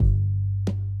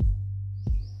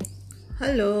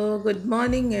Hello, good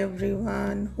morning,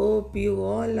 everyone. Hope you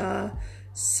all are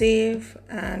safe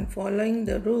and following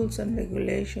the rules and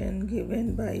regulation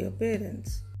given by your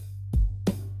parents.